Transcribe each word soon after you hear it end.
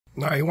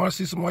All right, you want to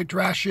see some white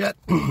trash shit?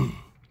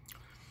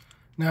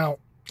 Now,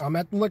 I'm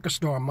at the liquor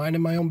store. I'm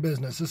minding my own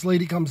business. This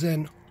lady comes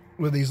in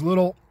with these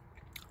little,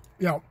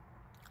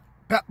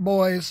 Pep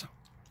Boys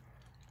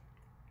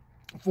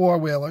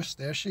four-wheelers.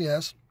 There she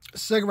is. A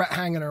cigarette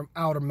hanging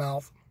out her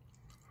mouth.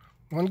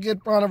 One kid in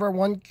front of her,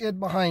 one kid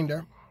behind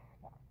her.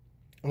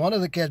 One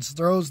of the kids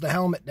throws the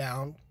helmet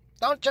down.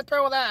 Don't you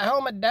throw that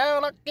helmet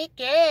down, I'll kick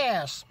your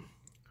ass.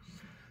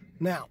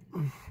 Now,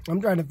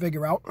 I'm trying to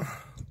figure out,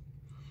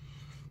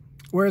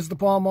 where's the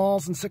Pall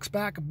Malls and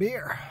six-pack of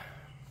beer?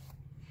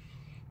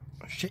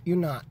 Shit you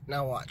not.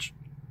 Now watch.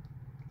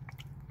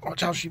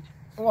 Watch how she...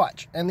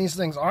 Watch. And these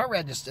things are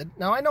registered.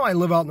 Now, I know I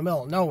live out in the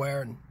middle of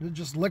nowhere, and it's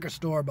just a liquor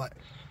store, but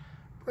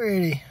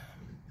pretty,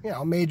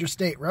 major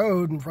state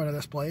road in front of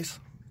this place.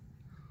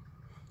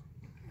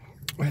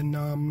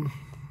 And,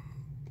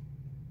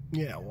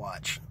 yeah,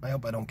 watch. I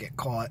hope I don't get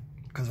caught,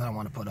 because I don't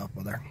want to put up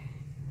with her.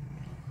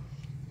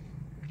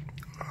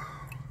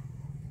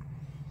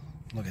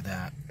 Look at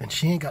that. And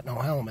she ain't got no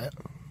helmet.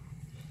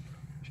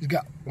 She's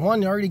got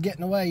one already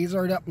getting away. He's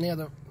already up near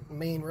the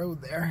main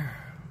road there.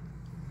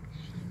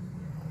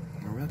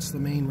 Oh, that's the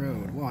main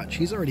road. Watch,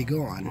 he's already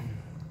gone.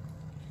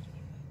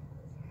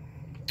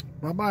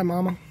 Bye-bye,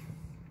 Mama.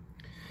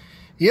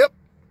 Yep.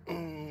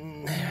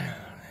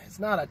 It's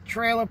not a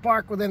trailer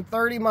park within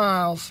 30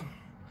 miles.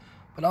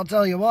 But I'll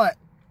tell you what.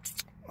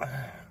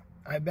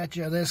 I bet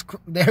you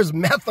there's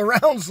meth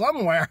around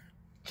somewhere.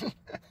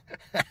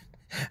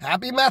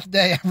 Happy Meth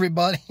Day,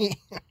 everybody.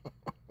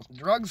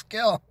 Drugs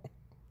kill.